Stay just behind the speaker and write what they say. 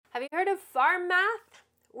farm math.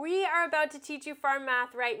 We are about to teach you farm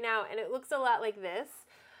math right now, and it looks a lot like this.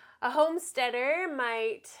 A homesteader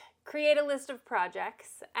might create a list of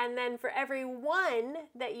projects, and then for every one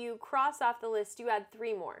that you cross off the list, you add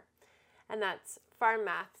 3 more. And that's farm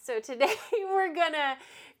math. So today we're gonna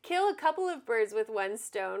kill a couple of birds with one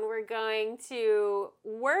stone. We're going to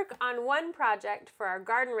work on one project for our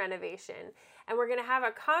garden renovation, and we're gonna have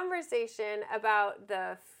a conversation about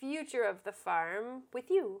the future of the farm with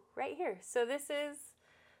you right here. So this is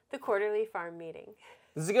the quarterly farm meeting.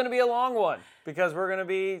 This is going to be a long one because we're going to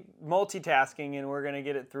be multitasking and we're going to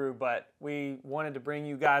get it through, but we wanted to bring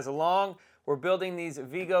you guys along. We're building these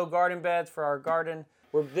Vigo garden beds for our garden.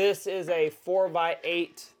 This is a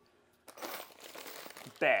 4x8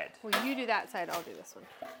 bed. Well, you do that side, I'll do this one.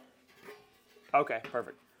 Okay,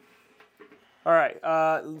 perfect. All right,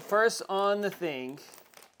 first on the thing,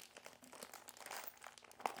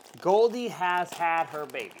 Goldie has had her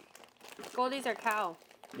baby. Goldie's our cow.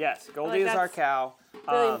 Yes, Goldie is our cow.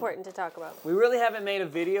 Really important to talk about. We really haven't made a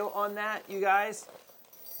video on that, you guys.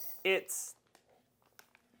 I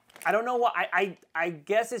don't know why. I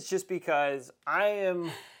guess it's just because I am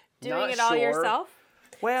doing it all yourself?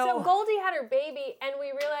 Well, so Goldie had her baby, and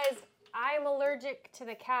we realized I'm allergic to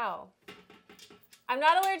the cow. I'm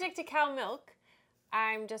not allergic to cow milk.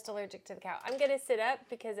 I'm just allergic to the cow. I'm going to sit up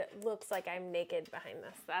because it looks like I'm naked behind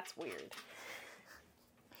this. That's weird.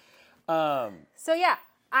 So yeah.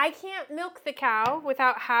 I can't milk the cow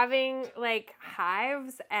without having like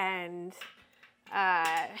hives and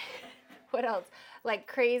what else? Like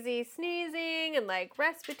crazy sneezing and like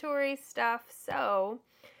respiratory stuff. So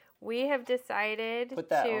we have decided Put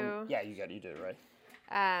that on. Yeah, you did it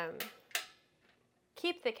right.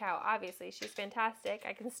 Keep the cow. Obviously, she's fantastic.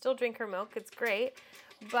 I can still drink her milk. It's great.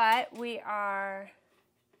 But we are.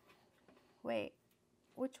 Wait,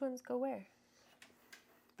 which ones go where?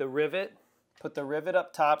 The rivet. Put the rivet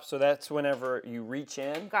up top, so that's whenever you reach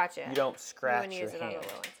in. Gotcha. You don't scratch you your use it on hand. the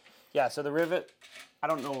little ones. Yeah, so the rivet, I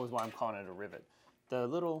don't know why I'm calling it a rivet. The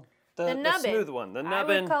nubbin. The smooth one. The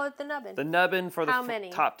nubbin. I would call it the nubbin. The nubbin for the How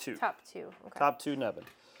many? Top 2. Top 2. Okay. Top 2 nubbin.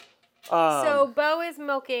 So Bo is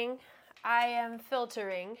milking. I am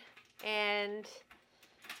filtering. And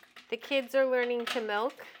the kids are learning to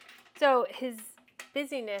milk. So his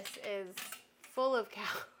busyness is full of cow.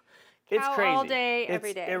 It's crazy. All day,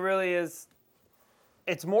 every day. It really is.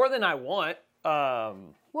 It's more than I want.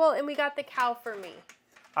 Well, and we got the cow for me.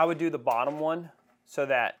 I would do the bottom one so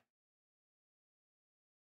that,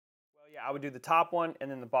 I would do the top one and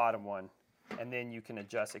then the bottom one, and then you can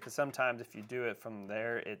adjust it. Because sometimes if you do it from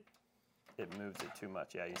there, it moves it too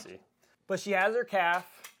much. Yeah, you see. But she has her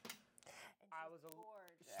calf.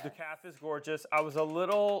 The calf is gorgeous. I was a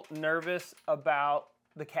little nervous about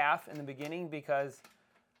the calf in the beginning because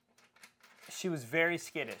she was very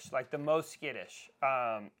skittish, like the most skittish.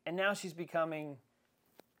 And now she's becoming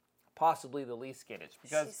possibly the least skittish.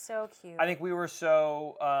 Because she's so cute. I think we were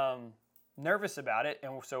so nervous about it.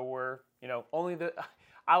 And so we're,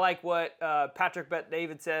 I like what Patrick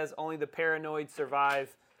Bet-David says, only the paranoid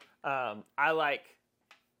survive. I like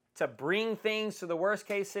to bring things to the worst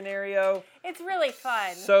case scenario. It's really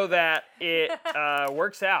fun. So that it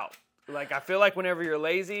works out. Like, I feel like whenever you're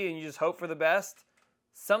lazy and you just hope for the best,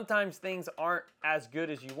 sometimes things aren't as good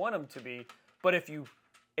as you want them to be, but if you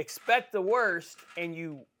expect the worst and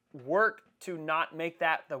you work to not make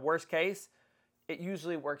that the worst case, it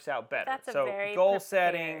usually works out better. That's so very goal prepared.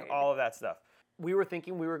 setting, all of that stuff. We were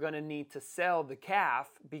thinking we were going to need to sell the calf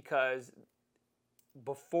because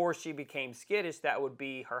before she became skittish, that would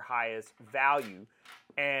be her highest value.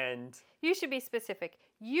 And you should be specific.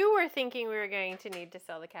 You were thinking we were going to need to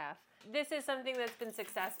sell the calf. This is something that's been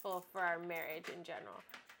successful for our marriage in general.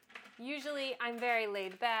 Usually I'm very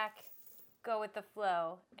laid back, go with the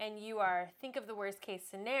flow, and you are think of the worst case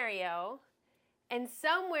scenario, and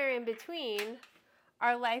somewhere in between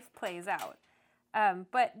our life plays out.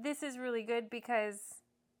 But this is really good because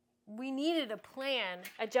we needed a plan,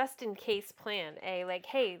 a just-in-case plan.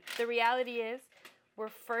 Hey, the reality is we're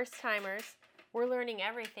first-timers. We're learning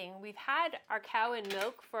everything. We've had our cow in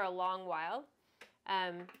milk for a long while.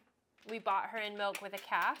 We bought her in milk with a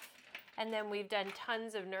calf, and then we've done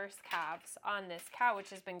tons of nurse calves on this cow, which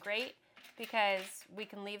has been great because we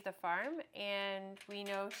can leave the farm and we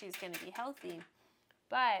know she's going to be healthy.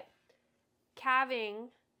 But calving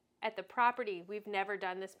at the property, we've never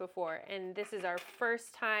done this before, and this is our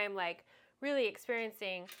first time really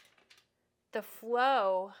experiencing the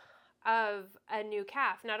flow of a new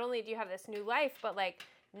calf. Not only do you have this new life, but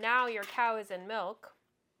now your cow is in milk,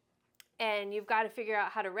 and you've got to figure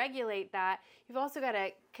out how to regulate that. You've also got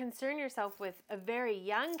to concern yourself with a very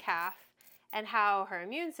young calf and how her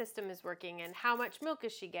immune system is working and how much milk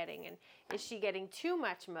is she getting and is she getting too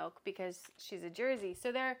much milk because she's a Jersey.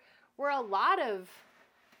 So there were a lot of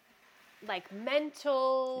like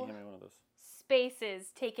mental Give me one of those.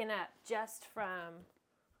 spaces taken up just from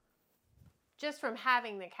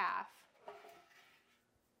having the calf.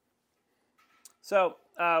 So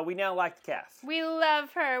we now like the calf. We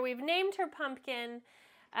love her. We've named her Pumpkin,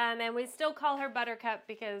 and we still call her Buttercup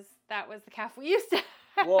because that was the calf we used to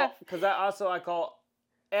have. Well, because I call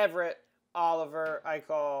Everett, Oliver, I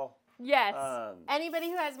call... Yes. Anybody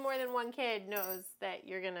who has more than one kid knows that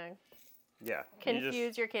you're going to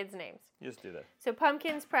confuse your kids' names. You just do that. So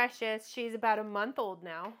Pumpkin's precious. She's about a month old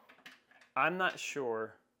now. I'm not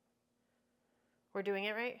sure. We're doing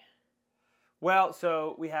it right? Well,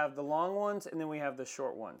 so we have the long ones and then we have the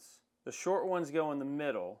short ones. The short ones go in the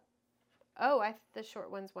middle. Oh, the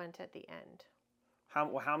short ones went at the end.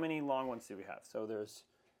 How many long ones do we have? So there's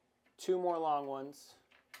 2 more long ones.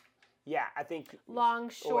 Yeah, I think... Long,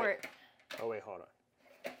 short. Oh, wait, hold on.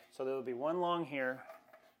 So there will be 1 long here.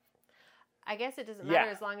 I guess it doesn't matter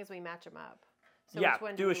as long as we match them up. So yeah, which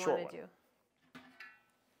one do do a we short want one. to do?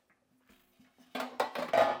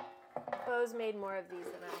 Bo's made more of these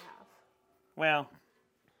than I have. Well,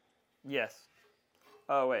 yes.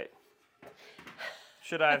 Oh, wait.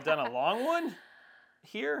 Should I have done a long one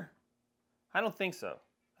here? I don't think so.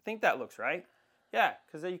 I think that looks right. Yeah,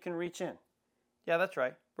 because then you can reach in. Yeah, that's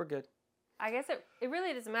right. We're good. I guess it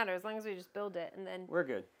really doesn't matter as long as we just build it and then... We're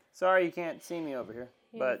good. Sorry you can't see me over here,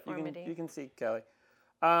 but you can see Kelly.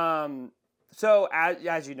 So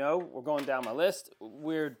as you know, we're going down my list.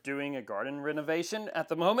 We're doing a garden renovation at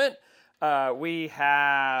the moment. We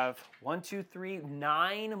have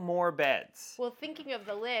 9 more beds. Well, thinking of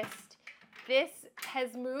the list, this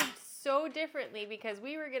has moved so differently because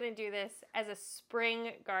we were going to do this as a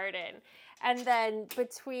spring garden. And then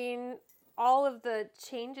between all of the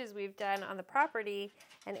changes we've done on the property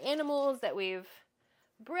and animals that we've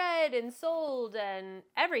bred and sold and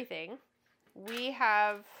everything, we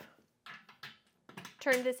have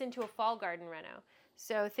turned this into a fall garden reno.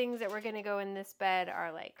 So things that we're going to go in this bed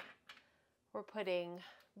are like, we're putting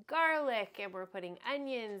garlic and we're putting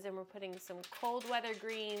onions and we're putting some cold weather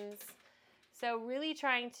greens. So really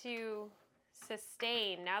trying to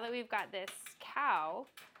sustain. Now that we've got this cow,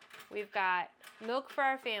 we've got milk for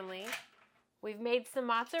our family. We've made some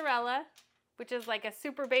mozzarella, which is like a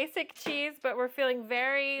super basic cheese, but we're feeling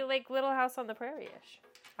very like Little House on the Prairie-ish.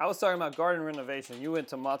 I was talking about garden renovation. You went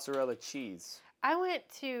to mozzarella cheese. I went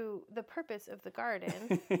to the purpose of the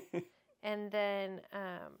garden, and then,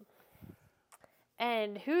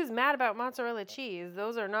 and who's mad about mozzarella cheese?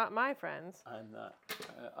 Those are not my friends. I'm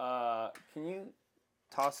not. Can you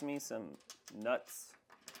toss me some nuts?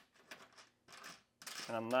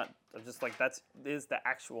 And I'm just like, that is the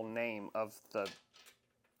actual name of the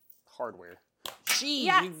hardware.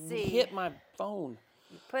 Jeez, you hit my phone.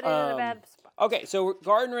 You put it in a bad spot. Okay, so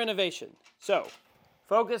garden renovation. So,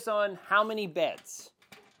 focus on how many beds.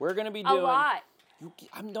 We're going to be doing... A lot.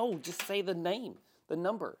 No, just say the name, the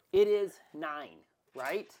number. It is 9,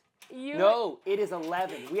 right? No, it is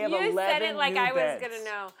 11. We have 11 You said it like I was beds. going to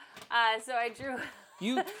know. So I drew...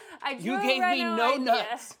 You a gave me no idea.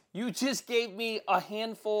 nuts. You just gave me a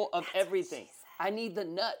handful of everything. I need the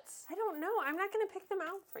nuts. I don't know. I'm not going to pick them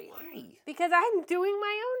out for you. Why? Because I'm doing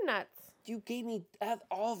my own nuts. You gave me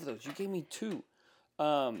all of those. You gave me 2.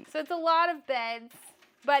 So it's a lot of beds,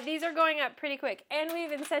 but these are going up pretty quick. And we've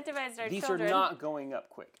incentivized our These children. are not going up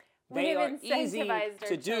quick. They We've are easy incentivized our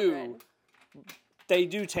to children. do. They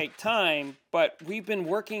do take time, but we've been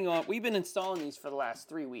installing these for the last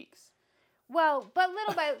 3 weeks. Well, but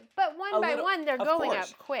one by one, they're going up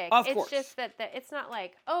quick. Of course. It's just that it's not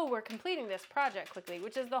like, oh, we're completing this project quickly,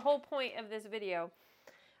 which is the whole point of this video.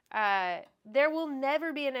 There will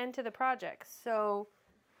never be an end to the project. So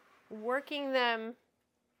working them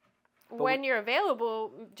when you're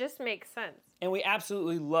available just makes sense. And we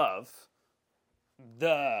absolutely love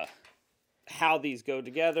how these go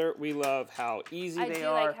together. We love how easy they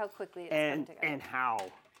are. I do like how quickly it's come together. And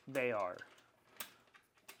how they are.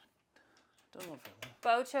 Don't know if I like.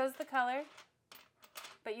 Bo chose the color,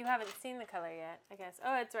 but you haven't seen the color yet, I guess.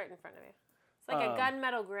 Oh, it's right in front of you. It's like a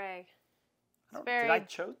gunmetal gray. It's very,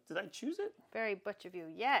 did I choose it? very butch of you.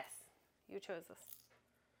 Yes, you chose this.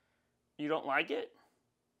 You don't like it?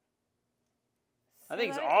 I So think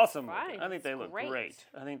it's it's awesome. fine. I think they It's look great. great.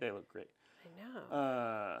 I think they look great. I know.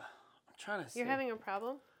 I'm trying to see. You're having a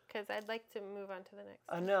problem? Because I'd like to move on to the next.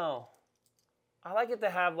 I know. I like it to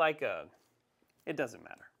have like a... It doesn't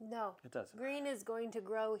matter. No. It doesn't. Green is going to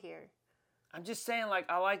grow here. I'm just saying, like,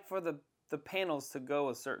 I like for the panels to go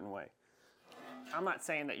a certain way. I'm not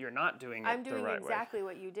saying that you're not doing it I'm the doing right exactly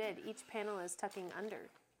what you did. Each panel is tucking under.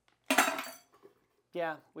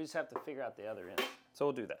 Yeah, we just have to figure out the other end. So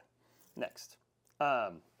we'll do that next.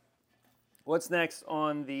 What's next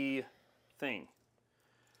on the thing?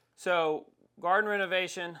 So garden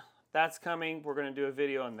renovation, that's coming. We're going to do a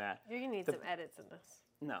video on that. You're going to need some edits in this.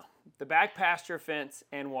 No. The back pasture fence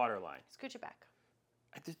and water line. Scooch it back.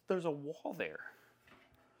 There's a wall there.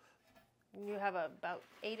 You have about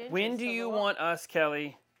 8 inches. When do you want us,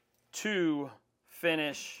 Kelly, to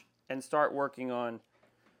finish and start working on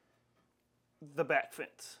the back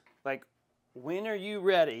fence? Like, when are you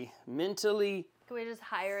ready mentally? Can we just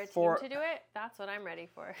hire a team to do it? That's what I'm ready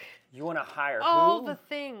for. You want to hire all who? the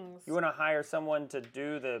things. You want to hire someone to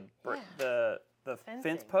do the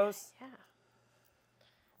fence posts? Yeah.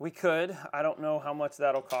 We could. I don't know how much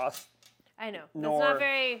that'll cost. I know. It's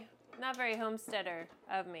not very homesteader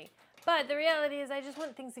of me. But the reality is I just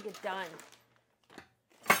want things to get done.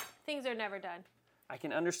 Things are never done. I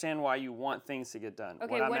can understand why you want things to get done.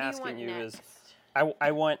 Okay, what I'm do you asking want you next? is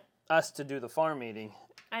I want us to do the farm meeting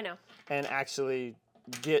I know. and actually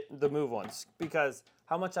get the move ons, because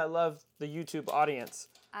how much I love the YouTube audience.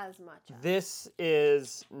 As much as. This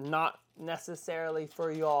is not necessarily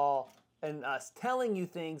for y'all and us telling you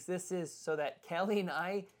things. This is so that Kelly and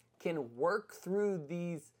I can work through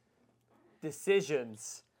these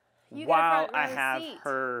decisions while I have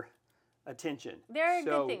her attention. There are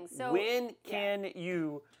good things. So when can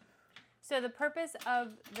you... So the purpose of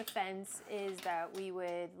the fence is that we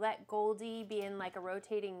would let Goldie be in like a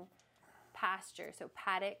rotating pasture. So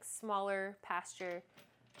paddock, smaller pasture.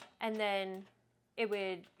 And then it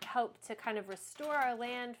would help to kind of restore our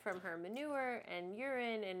land from her manure and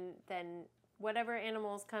urine, and then whatever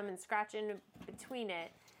animals come and scratch in between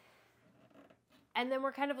it. And then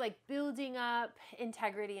we're kind of like building up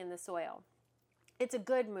integrity in the soil. It's a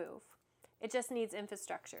good move. It just needs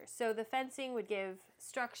infrastructure. So the fencing would give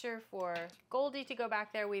structure for Goldie to go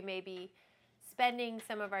back there. We may be spending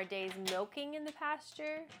some of our days milking in the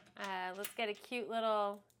pasture. Let's get a cute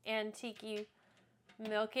little antique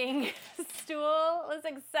milking stool. Let's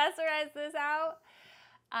accessorize this out.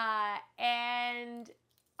 And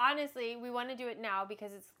honestly, we want to do it now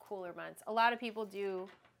because it's cooler months. A lot of people do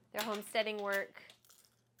their homesteading work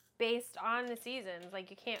based on the seasons.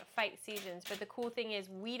 Like, you can't fight seasons, but the cool thing is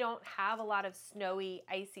we don't have a lot of snowy,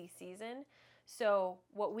 icy season. So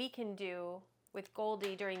what we can do with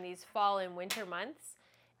Goldie during these fall and winter months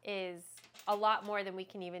is a lot more than we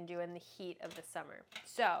can even do in the heat of the summer.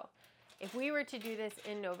 So if we were to do this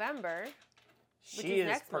in November, which is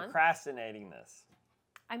next month, procrastinating this.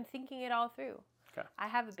 I'm thinking it all through. Okay. I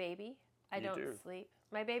have a baby. I You don't do. sleep.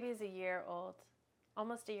 My baby is a year old,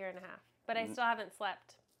 almost a year and a half, but I still haven't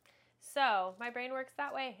slept. So my brain works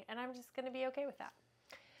that way, and I'm just going to be okay with that.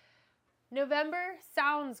 November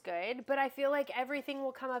sounds good, but I feel like everything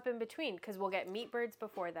will come up in between because we'll get meat birds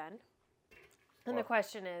before then. And the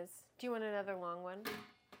question is, do you want another long one?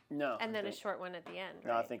 No. And then a short one at the end,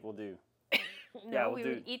 No, I right? think we'll do. No, we'll we do.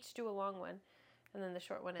 would each do a long one, and then the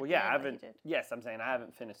short one at Well, the yeah, end. I like you haven't. did. Yes, I'm saying I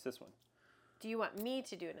haven't finished this one. Do you want me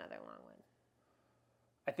to do another long one?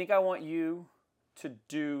 I think I want you to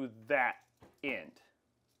do that end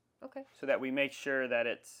Okay. so that we make sure that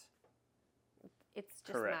it's It's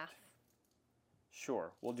just correct. math.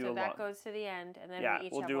 Sure. We'll do So a that long, goes to the end, and then Yeah, we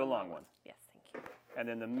each we'll have do one a long long one. Yes, thank you. and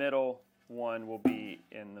then the middle one will be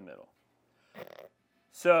in the middle.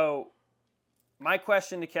 So, my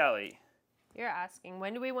question to Kelly. You're asking,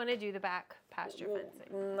 when do we want to do the back pasture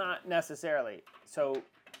fencing? Not necessarily. So,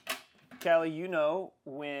 Kelly, you know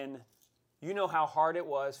how hard it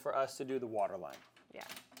was for us to do the water line. Yeah.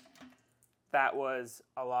 That was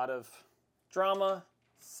a lot of drama,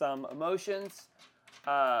 some emotions,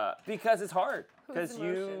 because it's hard. Because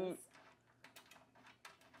emotions?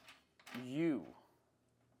 you,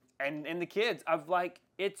 and the kids, of like,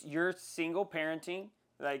 it's your single parenting.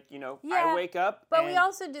 Like, Yeah, I wake up. But and we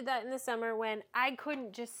also did that in the summer when I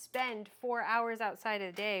couldn't just spend 4 hours outside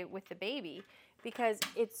a day with the baby because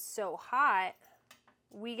it's so hot.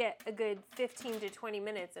 We get a good 15 to 20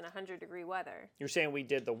 minutes in 100-degree weather. You're saying we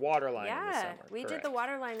did the water line in the summer. We did correct. the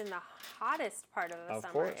water line in the hottest part of the Of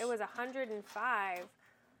summer. course. It was 105,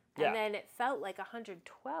 Yeah. and then it felt like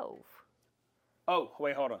 112. Oh,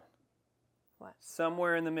 wait, hold on. What?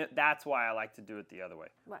 Somewhere in the middle. That's why I like to do it the other way.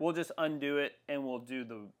 What? We'll just undo it and we'll do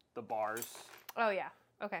the bars. Oh, yeah.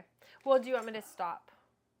 Okay. Well, do you want me to stop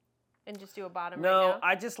and just do a bottom right No, now?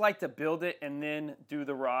 I just like to build it and then do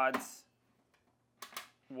the rods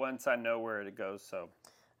once I know where it goes. So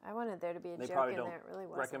I wanted there to be a they joke probably in don't there. It really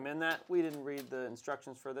wasn't. recommend that. We didn't read the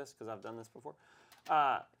instructions for this because I've done this before.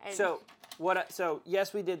 So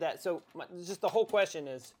yes, we did that. So just the whole question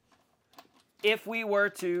is, if we were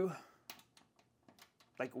to,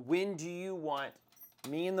 like, when do you want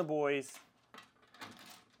me and the boys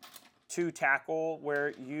to tackle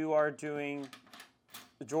where you are doing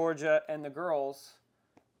Georgia and the girls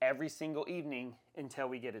every single evening until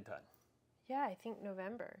we get it done? Yeah, I think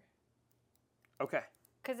November. Okay.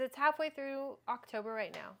 Because it's halfway through October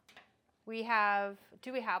right now. Do we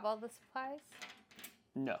have all the supplies?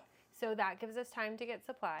 No. So that gives us time to get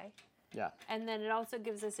supply. Yeah. And then it also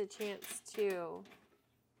gives us a chance to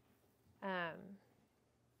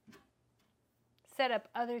set up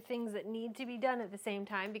other things that need to be done at the same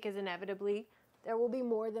time, because inevitably there will be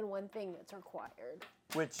more than one thing that's required.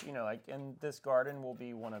 Which, like in this garden will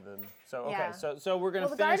be one of them. So, okay, Yeah. so we're going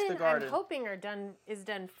to finish the garden. I'm hoping is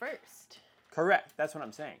done first. Correct. That's what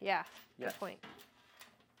I'm saying. Yeah, Yes. good point.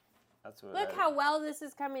 That's what. Look how well this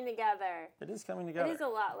is coming together. It is coming together. It is a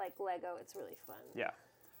lot like Lego. It's really fun. Yeah.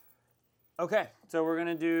 Okay, so we're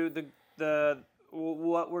gonna do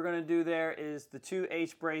what we're gonna do there is the 2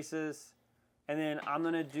 H braces, and then I'm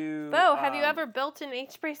gonna do. Bo, have you ever built an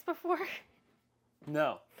H brace before?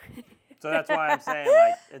 No. So that's why I'm saying,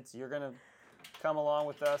 like, you're gonna come along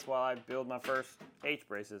with us while I build my first H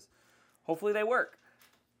braces. Hopefully they work,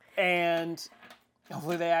 and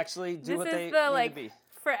hopefully they actually do what they need to be.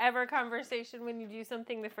 Forever conversation when you do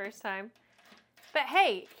something the first time. But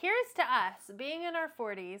hey, here's to us being in our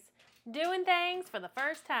 40s, doing things for the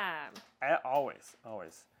first time. Always.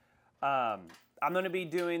 I'm going to be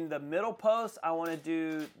doing the middle posts. I want to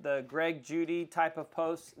do the Greg Judy type of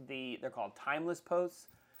posts. They're called timeless posts.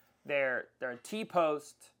 They're a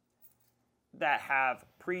T-post that have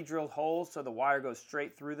pre-drilled holes, so the wire goes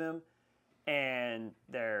straight through them, and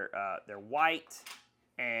they're white.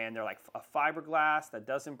 And they're like a fiberglass that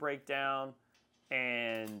doesn't break down,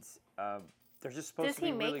 and they're just supposed to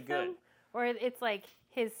be really good. Them? Or it's like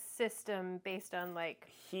his system based on like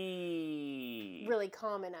really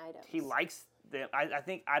common items. He likes them. I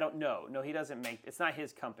think, I don't know. No, he doesn't make. It's not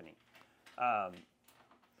his company.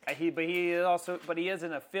 He is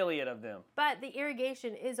an affiliate of them. But the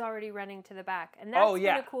irrigation is already running to the back, and that's been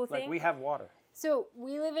a cool thing. Like, we have water. So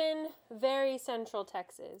we live in very central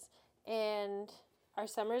Texas, and our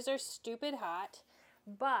summers are stupid hot,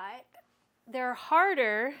 but they're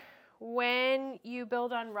harder when you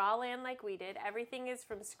build on raw land like we did. Everything is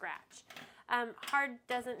from scratch. Hard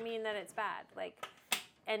doesn't mean that it's bad,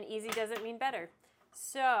 and easy doesn't mean better.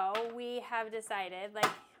 So we have decided,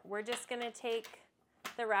 we're just going to take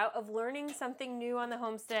the route of learning something new on the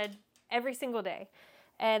homestead every single day.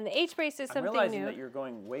 And the H-brace is something new. I'm realizing that you're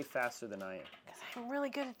going way faster than I am. Because I'm really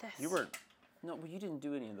good at this. You didn't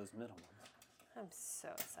do any of those middle ones. I'm so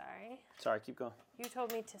sorry. Sorry, keep going. You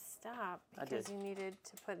told me to stop because you needed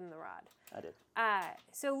to put in the rod. I did.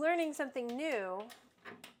 So learning something new,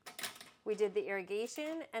 we did the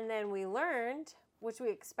irrigation, and then we learned, which we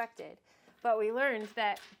expected, but we learned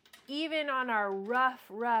that even on our rough,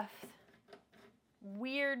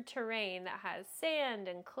 weird terrain that has sand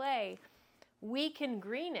and clay, we can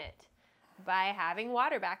green it by having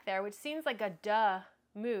water back there, which seems like a duh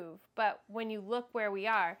move, but when you look where we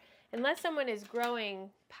are, unless someone is growing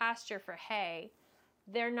pasture for hay,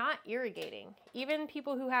 they're not irrigating. Even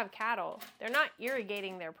people who have cattle, they're not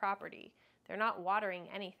irrigating their property. They're not watering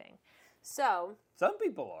anything. So some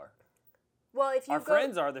people are. Well, if you our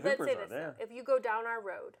friends are, the Hoopers are there. If you go down our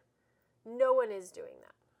road, no one is doing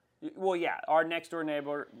that. Well, yeah, our next door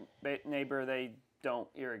neighbor, they don't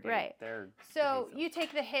irrigate. Right. So you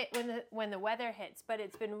take the hit when the weather hits, but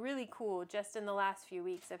it's been really cool just in the last few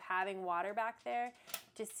weeks of having water back there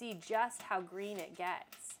to see just how green it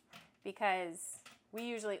gets, because we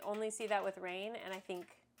usually only see that with rain, and I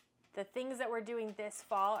think the things that we're doing this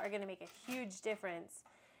fall are going to make a huge difference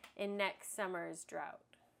in next summer's drought.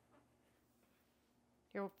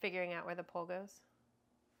 You're figuring out where the pole goes?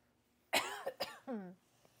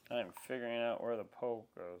 I'm figuring out where the pole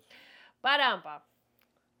goes. Ba-dum-bum.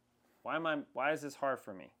 Why is this hard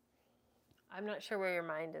for me? I'm not sure where your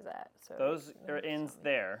mind is at. So those are ends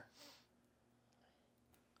there.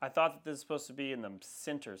 I thought that this is supposed to be in the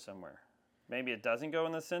center somewhere. Maybe it doesn't go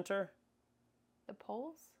in the center? The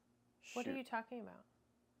poles? Shoot. What are you talking about?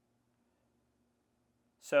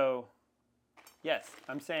 So, yes,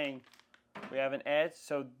 I'm saying we have an edge.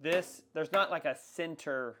 So there's not like a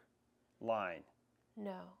center line.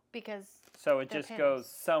 No, because so it just goes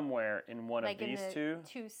somewhere in one of these two.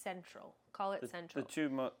 Two central. Call it central. The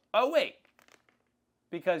two. Oh wait,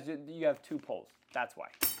 because you have two poles. That's why.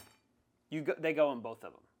 They go in both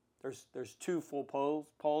of them. There's 2 full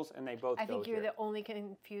poles, and they both go I think you're here. the only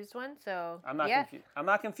confused one, so I'm not yeah. confused. I'm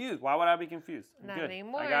not confused. Why would I be confused? Not Good.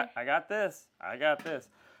 anymore. I got this.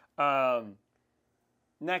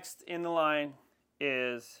 Next in the line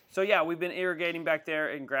is, so yeah, we've been irrigating back there,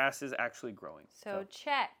 and grass is actually growing. So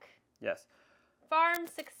check. Yes. Farm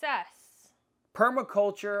success.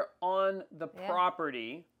 Permaculture on the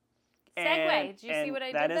property. Segue. Did you see what I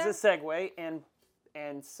did there? That is a segue,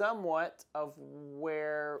 and somewhat of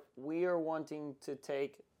where we are wanting to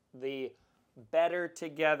take the Better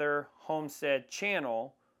Together Homestead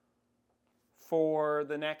channel for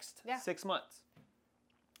the next 6 months.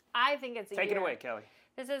 I think it's a year. Take it away, Kelly.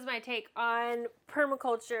 This is my take on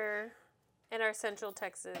permaculture in our Central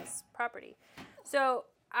Texas property. So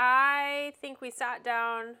I think we sat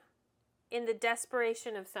down in the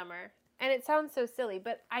desperation of summer. And it sounds so silly,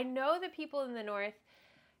 but I know that people in the north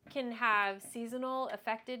can have seasonal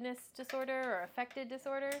affectedness disorder or affected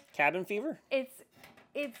disorder. Cabin fever? Its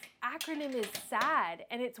acronym is SAD,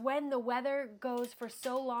 and it's when the weather goes for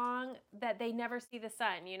so long that they never see the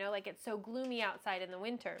sun, like it's so gloomy outside in the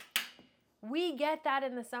winter. We get that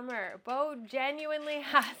in the summer. Bo genuinely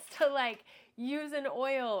has to use an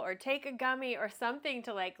oil or take a gummy or something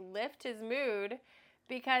to lift his mood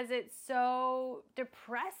because it's so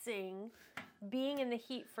depressing being in the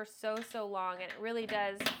heat for so long, and it really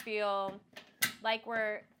does feel like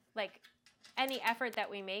any effort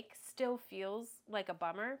that we make still feels like a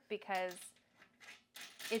bummer because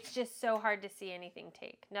it's just so hard to see anything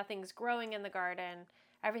take. Nothing's growing in the garden.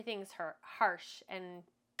 Everything's harsh and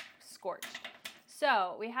scorched.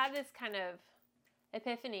 So we had this kind of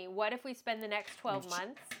epiphany. What if we spend the next 12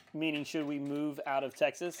 months? Meaning, should we move out of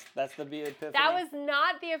Texas? That's the epiphany? That was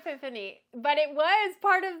not the epiphany, but it was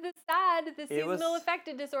part of the SAD, the seasonal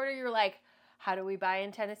affected disorder. You're like, how do we buy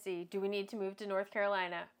in Tennessee? Do we need to move to North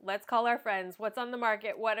Carolina? Let's call our friends. What's on the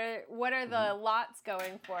market? What are the lots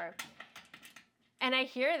going for? And I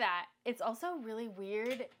hear that. It's also really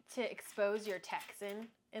weird to expose your Texan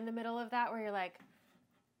in the middle of that where you're like,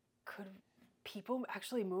 could people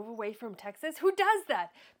actually move away from Texas? Who does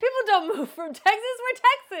that? People don't move from Texas.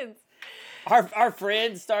 We're Texans. Our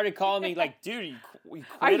friends started calling me dude, you quitter?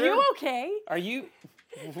 Are you okay? Are you?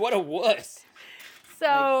 What a wuss.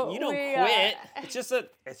 So you don't quit.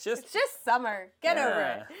 It's just summer. Get over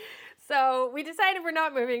it. So we decided we're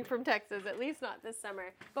not moving from Texas, at least not this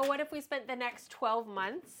summer. But what if we spent the next 12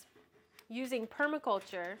 months using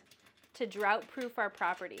permaculture to drought-proof our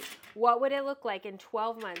property? What would it look like in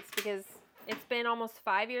 12 months? Because it's been almost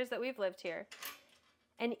 5 years that we've lived here.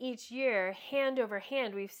 And each year, hand over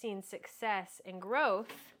hand, we've seen success and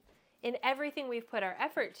growth in everything we've put our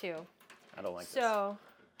effort to. I don't like this. So,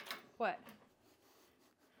 what?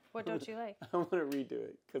 What don't you like? I want to redo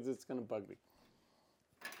it because it's going to bug me.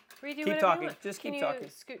 Redo keep talking. Just keep talking. Can you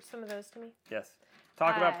scoot some of those to me? Yes.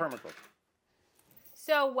 Talk about permaculture.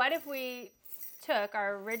 So what if we took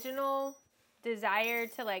our original desire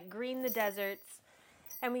to green the deserts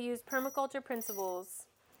and we used permaculture principles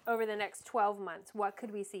over the next 12 months? What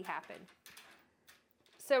could we see happen?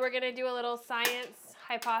 So we're going to do a little science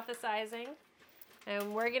hypothesizing.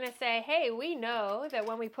 And we're going to say, hey, we know that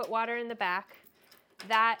when we put water in the back,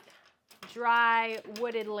 that dry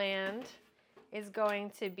wooded land is going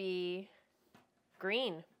to be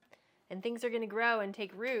green. And things are going to grow and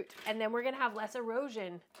take root. And then we're going to have less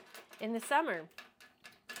erosion in the summer.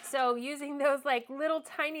 So using those little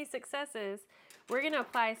tiny successes, we're going to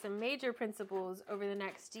apply some major principles over the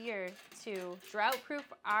next year to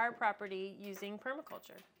drought-proof our property using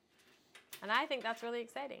permaculture. And I think that's really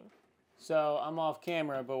exciting. So I'm off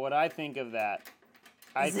camera, but what I think of that,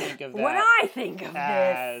 as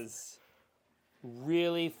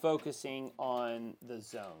really focusing on the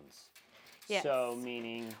zones. Yes. So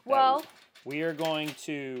meaning that we are going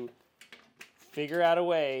to figure out a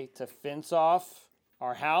way to fence off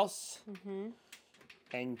our house,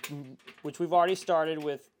 and which we've already started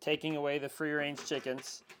with taking away the free-range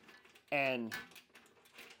chickens, and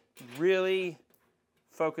really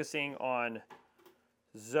focusing on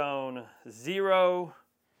zone 0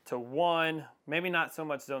 to 1, maybe not so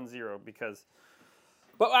much zone 0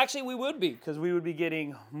 but actually we would be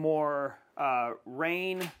getting more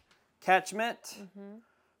rain catchment,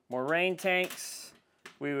 more rain tanks.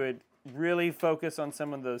 We would really focus on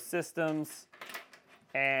some of those systems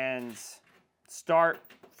and start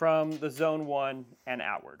from the zone 1 and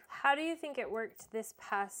outward. How do you think it worked this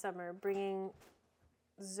past summer, bringing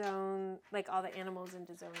all the animals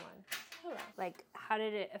into zone 1? Like, how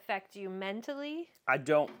did it affect you mentally? I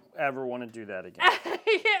don't ever want to do that again.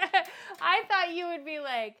 Yeah, I thought you would be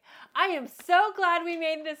like, I am so glad we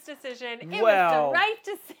made this decision. It was the right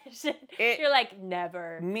decision. You're like,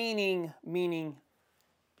 never. Meaning,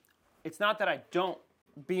 it's not that I don't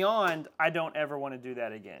ever want to do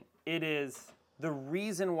that again. It is the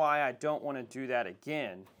reason why I don't want to do that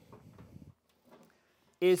again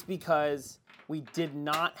is because we did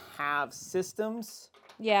not have systems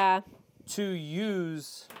to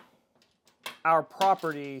use our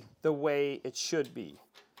property the way it should be.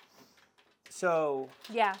 So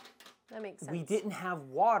yeah, that makes sense. We didn't have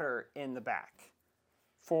water in the back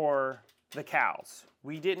for the cows.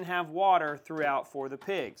 We didn't have water throughout for the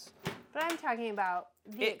pigs. But I'm talking about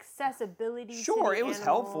the accessibility. Sure, to the it was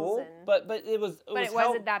helpful, but it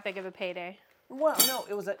wasn't that big of a payday. Well, no,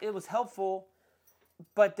 it was helpful,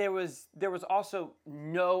 but there was also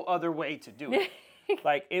no other way to do it.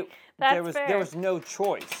 Like there was no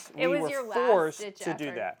choice. We were forced to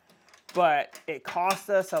do that. But it cost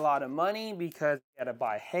us a lot of money because we had to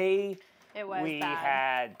buy hay. We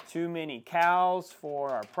had too many cows for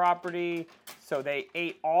our property, so they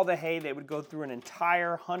ate all the hay. They would go through an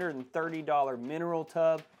entire $130 mineral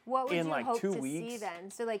tub in like 2 weeks. What would you hope to see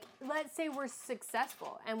then? So like, let's say we're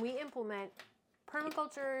successful and we implement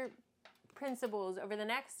permaculture principles over the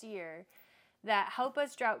next year that help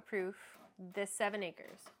us drought-proof this 7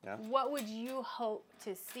 acres. Yeah. What would you hope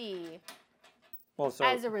to see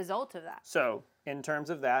as a result of that? So in terms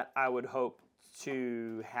of that, I would hope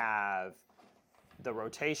to have the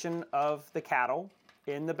rotation of the cattle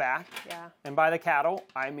in the back. Yeah. And by the cattle,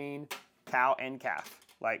 I mean cow and calf,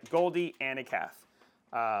 like Goldie and a calf.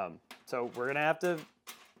 So we're going to have to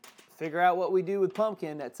figure out what we do with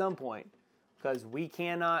Pumpkin at some point because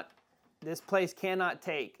this place cannot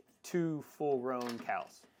take 2 full-grown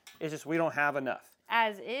cows. It's just we don't have enough.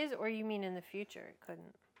 As is, or you mean in the future it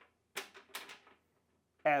couldn't?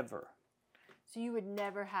 Ever. So you would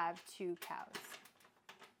never have 2 cows?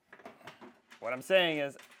 What I'm saying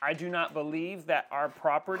is I do not believe that our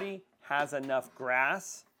property has enough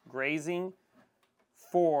grass, grazing,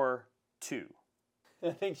 for 2.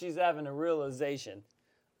 I think she's having a realization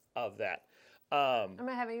of that. Am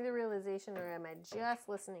I having the realization or am I just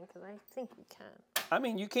listening? Because I think we can. I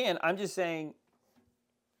mean, you can. I'm just saying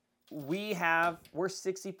we're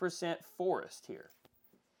 60% forest here.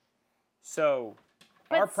 So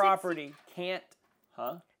our property can't,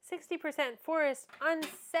 60% forest on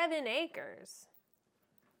 7 acres.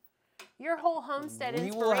 Your whole homestead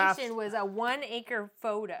inspiration was a 1 acre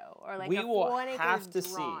photo or like a 1 acre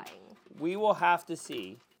drawing. We will have to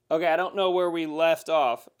see. Okay, I don't know where we left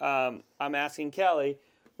off. I'm asking Kelly.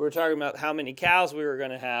 We were talking about how many cows we were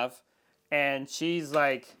going to have. And she's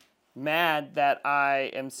like mad that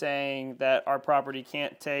I am saying that our property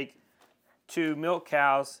can't take 2 milk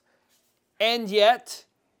cows. And yet,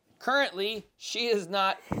 currently, she is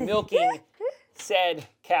not milking said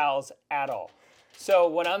cows at all. So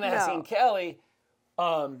when I'm asking Kelly,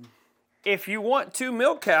 if you want 2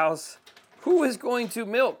 milk cows, who is going to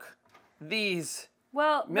milk these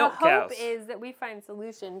milk cows? Well, the hope is that we find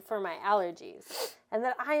solution for my allergies and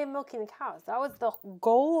that I am milking cows. That was the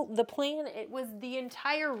goal, the plan. It was the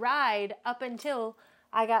entire ride up until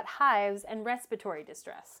I got hives and respiratory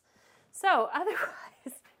distress. So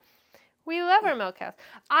otherwise, we love our milk cows.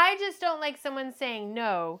 I just don't like someone saying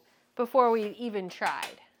no before we even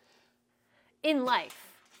tried. In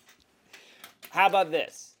life. How about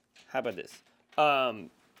this? I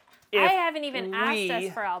haven't even asked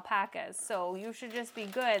us for alpacas, so you should just be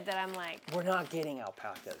good that I'm like... We're not getting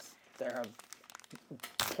alpacas. They're a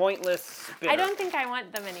pointless spinner. I don't think I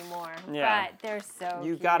want them anymore, but they're so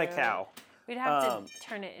You cute. got a cow. We'd have to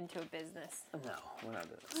turn it into a business. No, we're not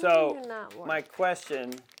doing that. So my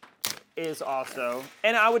question is also,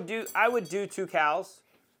 and I would do 2 cows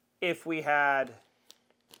if we had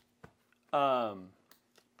a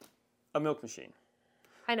milk machine.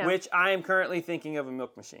 I know. Which I am currently thinking of a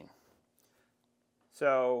milk machine.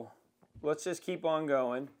 So let's just keep on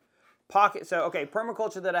going.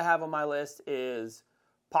 Permaculture that I have on my list is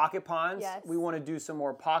pocket ponds. Yes. We want to do some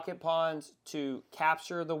more pocket ponds to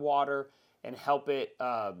capture the water and help it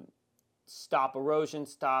stop erosion,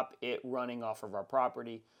 stop it running off of our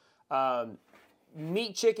property.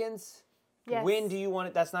 Meat chickens. Yes. When do you want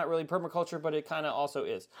it? That's not really permaculture, but it kind of also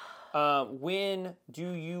is. When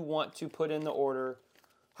do you want to put in the order?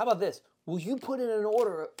 How about this? Will you put in an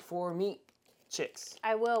order for meat chicks?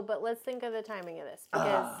 I will, but let's think of the timing of this.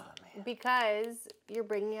 Because you're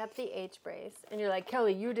bringing up the H-brace, and you're like,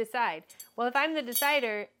 Kelly, you decide. Well, if I'm the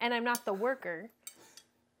decider and I'm not the worker,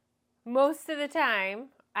 most of the time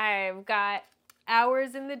I've got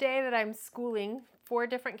hours in the day that I'm schooling 4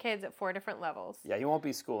 different kids at 4 different levels. Yeah, you won't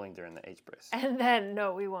be schooling during the H brace. And then,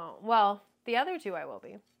 no, we won't. Well, the other 2 I will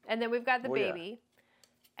be. And then we've got the baby.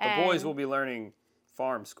 Yeah. The boys will be learning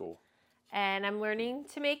farm school. And I'm learning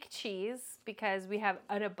to make cheese because we have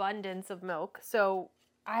an abundance of milk. So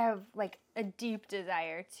I have like a deep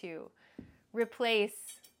desire to replace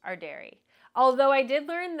our dairy. Although I did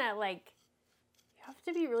learn that like you have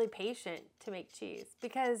to be really patient to make cheese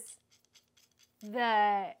because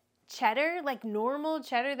the cheddar, like normal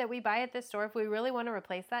cheddar that we buy at the store, if we really want to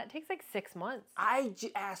replace that, it takes like 6 months. I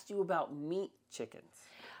asked you about meat chickens.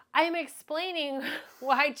 I am explaining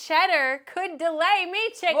why cheddar could delay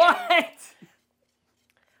meat chicken. What?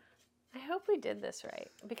 I hope we did this right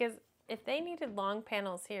because if they needed long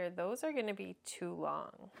panels here, those are going to be too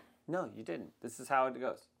long. No, you didn't. This is how it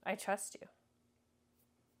goes. I trust you.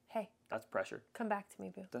 Hey. That's pressure. Come back to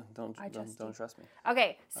me, boo. Don't trust me.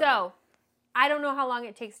 Okay, so I don't know how long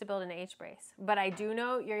it takes to build an H brace, but I do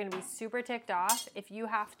know you're going to be super ticked off if you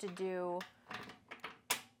have to do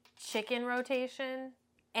chicken rotation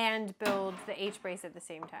and build the H brace at the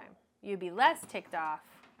same time. You'd be less ticked off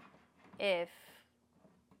if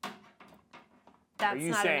that's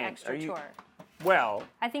not an extra chore. Well,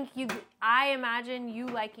 I imagine you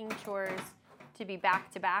liking chores to be back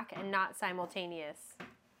to back and not simultaneous.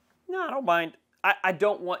 no, I don't mind. I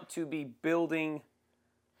don't want to be building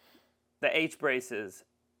the H braces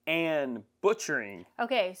and butchering.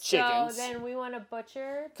 Okay, so chickens. then we want to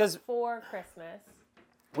butcher 'Cause for Christmas.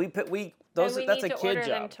 That's a need to kid order job.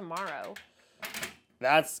 them tomorrow.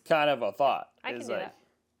 That's kind of a thought. I can do that.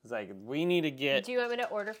 It's like we need to get. Do you want me to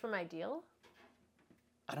order for my deal?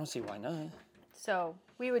 I don't see why not. So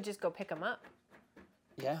we would just go pick them up.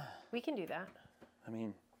 Yeah. We can do that. I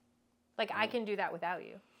mean. Like I can do that without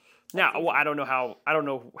you. Now, well, I don't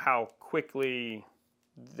know how quickly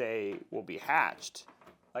they will be hatched.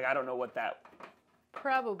 Like I don't know what that.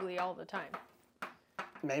 Probably all the time.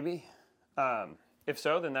 Maybe. If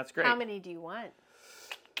so, then that's great. How many do you want?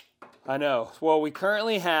 I know. Well, we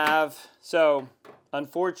currently have, so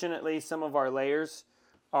unfortunately, some of our layers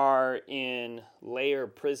are in layer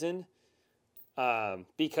prison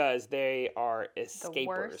because they are escapers.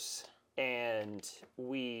 worst. And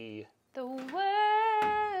The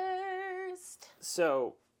worst.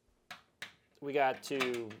 So we got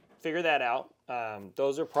to figure that out.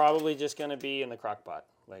 Those are probably just going to be in the crock pot.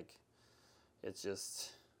 Like, it's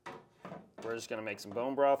just, we're just going to make some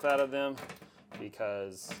bone broth out of them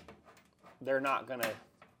because they're going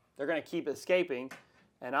to keep escaping.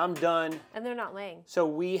 And I'm done. And they're not laying. So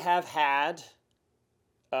we have had,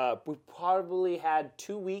 we probably had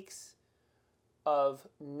 2 weeks of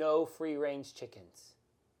no free range chickens.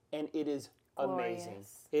 And it is amazing.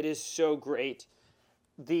 Glorious. It is so great.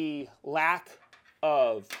 The lack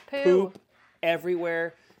of Poo. poop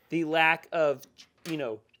everywhere, the lack of,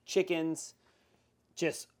 chickens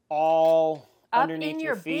just all Up underneath in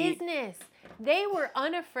your your feet. business. They were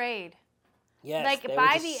unafraid. Yes, Like they would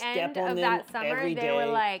by just the step end on of them that summer, every they were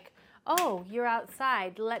day. like, "Oh, you're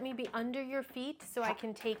outside. Let me be under your feet so I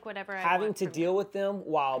can take whatever I want." Having to from deal with them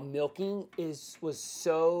while milking was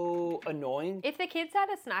so annoying. If the kids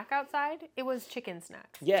had a snack outside, it was chicken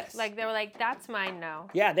snacks. Yes. Like they were like, "That's mine now."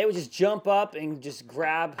 Yeah, they would just jump up and just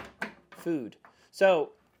grab food.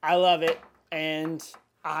 So I love it, and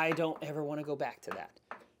I don't ever want to go back to that.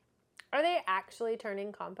 Are they actually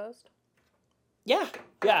turning compost? Yeah.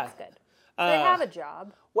 That's good. They have a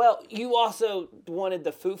job. Well, you also wanted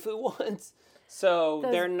the foo-foo ones, so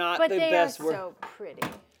they're not but the they best are work. so pretty.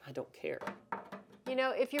 I don't care.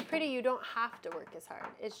 If you're pretty, you don't have to work as hard.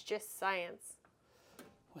 It's just science.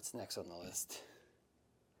 What's next on the list?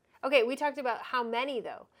 Okay, we talked about how many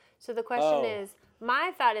though. So the question is,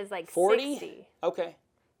 my thought is like 40? 60. Okay.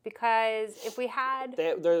 Because if we had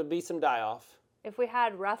There'll be some die-off. if we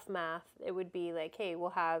had rough math, it would be like, hey, we'll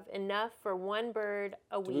have enough for one bird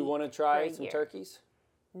a week. Do we want to try for a some year. turkeys?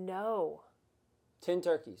 No. 10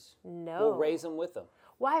 turkeys. No. We'll raise them with them.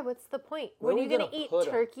 Why? What's the point? Where When are are we you going gonna to eat put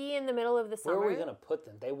 'em? turkey in the middle of the summer? Where are we going to put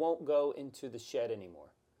them? They won't go into the shed anymore.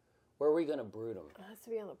 Where are we going to brood them? It has to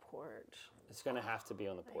be on the porch. It's going to have to be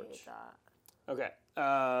on the I porch. hate that. Okay.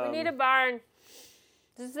 We need a barn.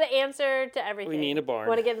 This is the answer to everything. We need a barn.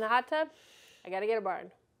 Want to get in the hot tub? I got to get a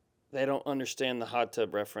barn. They don't understand the hot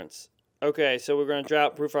tub reference. Okay, so we're going to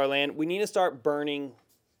drought-proof our land. We need to start burning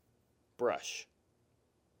brush.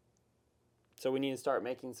 So we need to start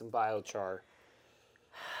making some biochar.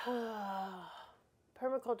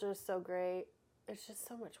 Permaculture is so great. It's just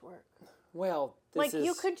so much work. Well,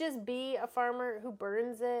 You could just be a farmer who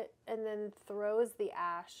burns it and then throws the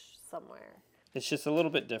ash somewhere. It's just a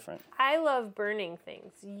little bit different. I love burning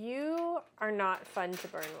things. You are not fun to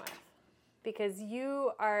burn with because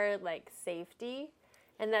you are like safety,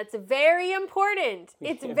 and that's very important.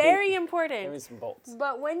 It's very important. Give me some bolts.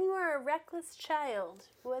 But when you are a reckless child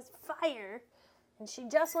who has fire and she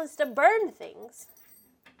just wants to burn things,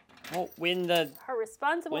 Well, her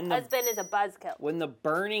responsible husband is a buzzkill. when the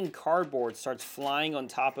burning cardboard starts flying on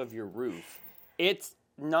top of your roof, it's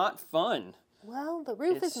not fun. Well, the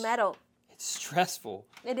roof is metal. It's stressful.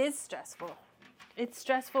 It is stressful. It's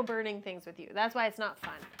stressful burning things with you. That's why it's not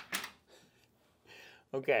fun.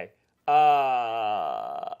 Okay.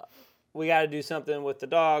 We got to do something with the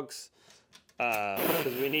dogs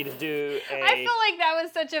because we need to do I feel like that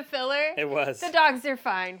was such a filler. It was. The dogs are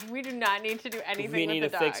fine. We do not need to do anything with the dogs. We need to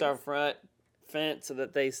fix our front fence so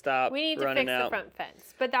that they stop running out. We need to fix the front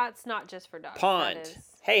fence, but that's not just for dogs. Pond.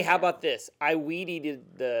 Hey, how about this? I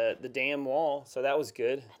weed-eated the damn wall, so that was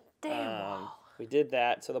good. Damn wall. We did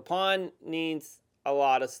that. So the pond needs a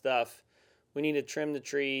lot of stuff. We need to trim the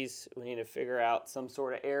trees. We need to figure out some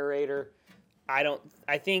sort of aerator.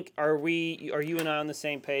 I think, are you and I on the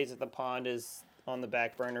same page that the pond is on the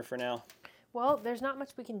back burner for now? Well, there's not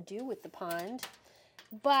much we can do with the pond.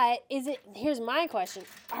 But here's my question.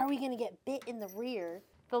 Are we going to get bit in the rear?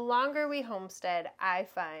 The longer we homestead, I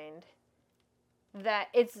find that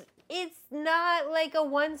it's not like a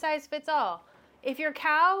one size fits all. If your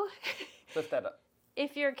cow Lift that up.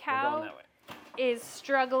 If your We're going cow that way. is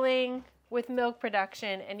struggling with milk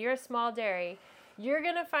production and you're a small dairy, you're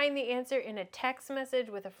going to find the answer in a text message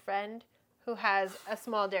with a friend who has a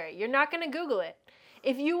small dairy. You're not going to Google it.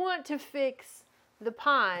 If you want to fix the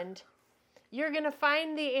pond, you're going to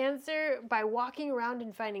find the answer by walking around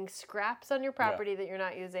and finding scraps on your property that you're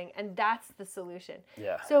not using, and that's the solution.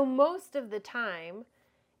 Yeah. So most of the time,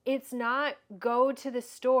 it's not go to the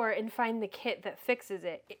store and find the kit that fixes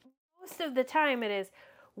it. Most of the time it is,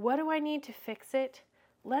 what do I need to fix it?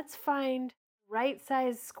 Let's find right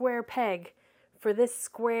size square peg for this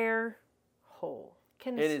square hole.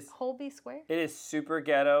 Can this hole be square? It is super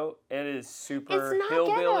ghetto. It is super It's not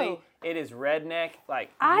hillbilly. ghetto. It is redneck.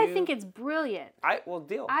 I think it's brilliant.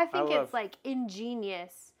 Deal. I think it's like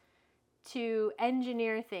ingenious to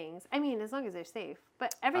engineer things. I mean, as long as they're safe.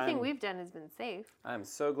 But everything we've done has been safe. I'm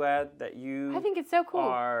so glad that you I think it's so cool.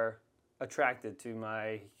 are attracted to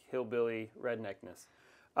my hillbilly redneckness.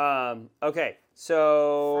 Okay,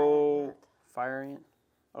 so fire ant.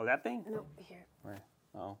 Oh, that thing? No, here. Where?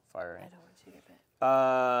 Oh, fire I ant. don't want you to get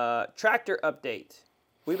bit. Tractor update.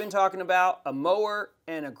 We've been talking about a mower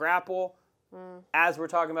and a grapple. As we're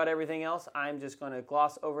talking about everything else, I'm just going to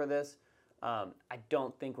gloss over this. I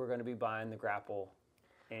don't think we're going to be buying the grapple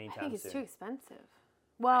anytime soon. I think it's too expensive.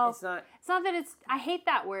 Well, It's not that it's, I hate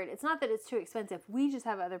that word. It's not that it's too expensive. We just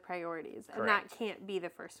have other priorities, and that Correct. can't be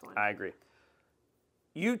the first one. I agree.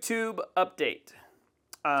 YouTube update.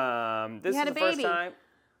 This had is a the first baby. time.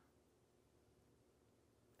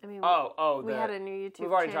 I mean, We had a new YouTube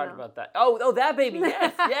We've already channel. talked about that. Oh, that baby.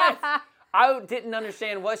 Yes, yes. I didn't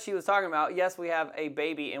understand what she was talking about. Yes, we have a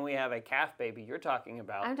baby and we have a calf baby you're talking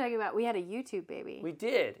about. I'm talking about we had a YouTube baby. We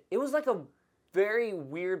did. It was like a very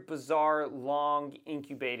weird, bizarre, long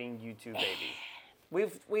incubating YouTube baby. We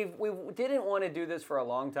didn't want to do this for a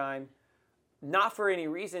long time. Not for any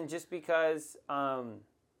reason, just because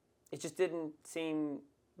it just didn't seem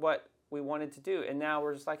what we wanted to do. And now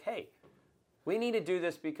we're just like, hey, we need to do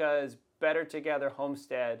this because Better Together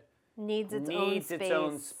Homestead needs its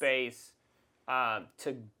own space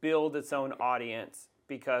to build its own audience,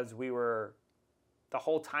 because we were the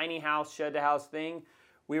whole tiny house, shed to house thing.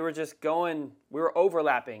 We were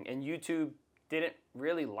overlapping, and YouTube didn't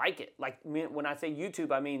really like it. Like, when I say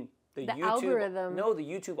YouTube, I mean the YouTube algorithm. No, the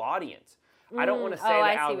YouTube audience. I don't want to say the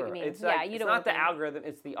I see algorithm. what you mean. It's Yeah, like, you it's don't not want the them. algorithm,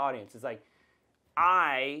 it's the audience. It's like,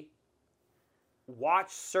 I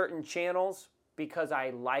watch certain channels because I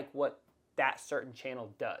like what that certain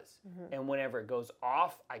channel does. And whenever it goes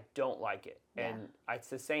off, I don't like it. And it's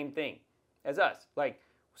the same thing as us. Like,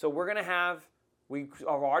 so we've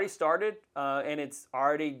already started, and it's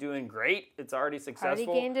already doing great. It's already successful.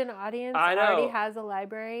 Already gained an audience. I know. Already has a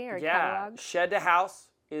library or catalog. Shed to House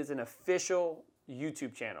is an official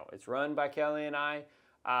YouTube channel. It's run by Kelly and I.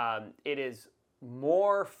 It is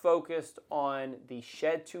more focused on the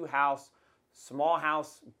shed to house, small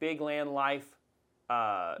house, big land life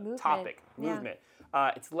movement.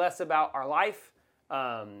 It's less about our life.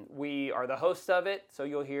 We are the hosts of it, so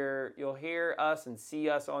you'll hear us and see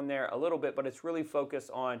us on there a little bit, but it's really focused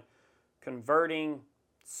on converting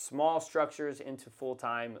small structures into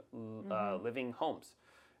full-time living homes.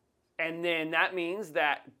 And then that means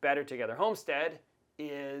that Better Together Homestead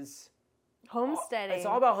is homesteading. It's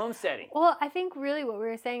all about homesteading. Well, I think really what we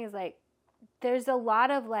were saying is like, there's a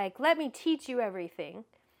lot of like, let me teach you everything.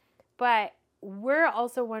 But we're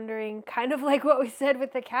also wondering, kind of like what we said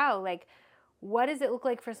with the cow, like, what does it look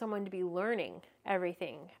like for someone to be learning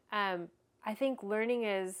everything? I think learning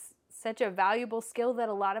is such a valuable skill that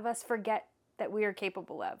a lot of us forget that we are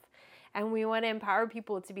capable of. And we want to empower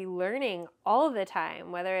people to be learning all the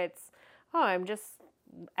time, whether it's,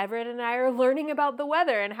 Everett and I are learning about the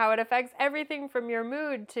weather and how it affects everything from your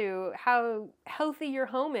mood to how healthy your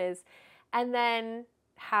home is. And then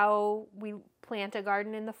how we plant a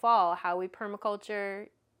garden in the fall, how we permaculture,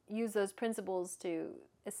 use those principles to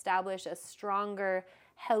establish a stronger,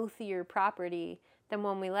 healthier property than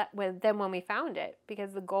when we found it.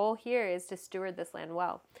 Because the goal here is to steward this land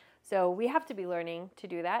well. So we have to be learning to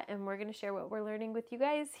do that, and we're going to share what we're learning with you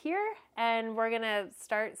guys here, and we're going to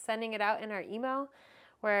start sending it out in our email,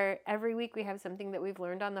 where every week we have something that we've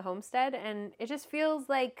learned on the homestead, and it just feels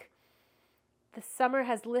like the summer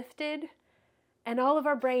has lifted and all of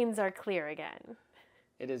our brains are clear again.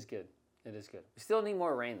 It is good. It is good. We still need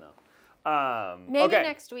more rain, though. Maybe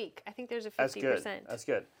next week. I think there's a 50%. That's good. That's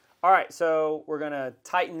good. All right, so we're going to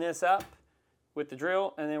tighten this up with the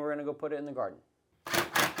drill, and then we're going to go put it in the garden.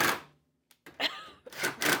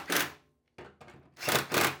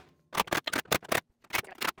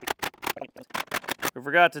 We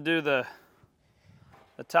forgot to do the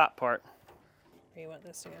top part. Where you want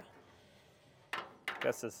this to go?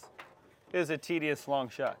 Guess this is a tedious long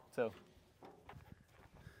shot, so.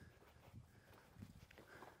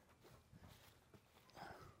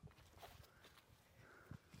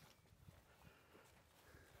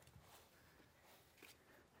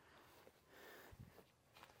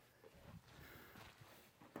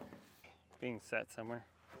 Being set somewhere.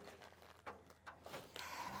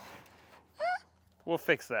 We'll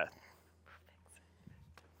fix that.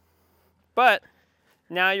 But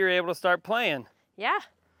now you're able to start playing. Yeah.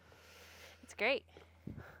 It's great.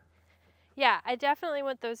 Yeah, I definitely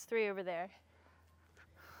want those 3 over there.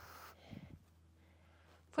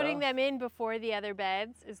 Putting them in before the other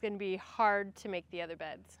beds is going to be hard to make the other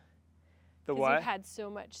beds. The what? Because you've had so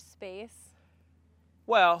much space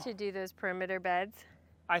to do those perimeter beds.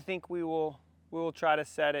 I think we will try to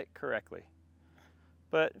set it correctly.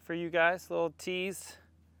 But for you guys, little teas,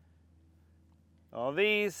 all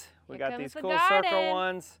these. We got these cool circle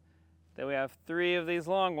ones. Then we have 3 of these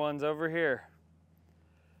long ones over here.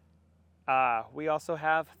 We also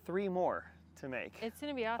have 3 more to make. It's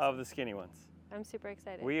going to be awesome. Of the skinny ones. I'm super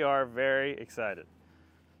excited. We are very excited.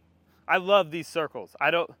 I love these circles.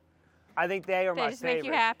 I think they are my favorite. They just make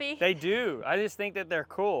you happy? They do. I just think that they're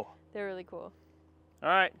cool. They're really cool. All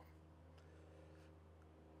right.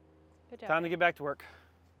 Good job. Time to get back to work.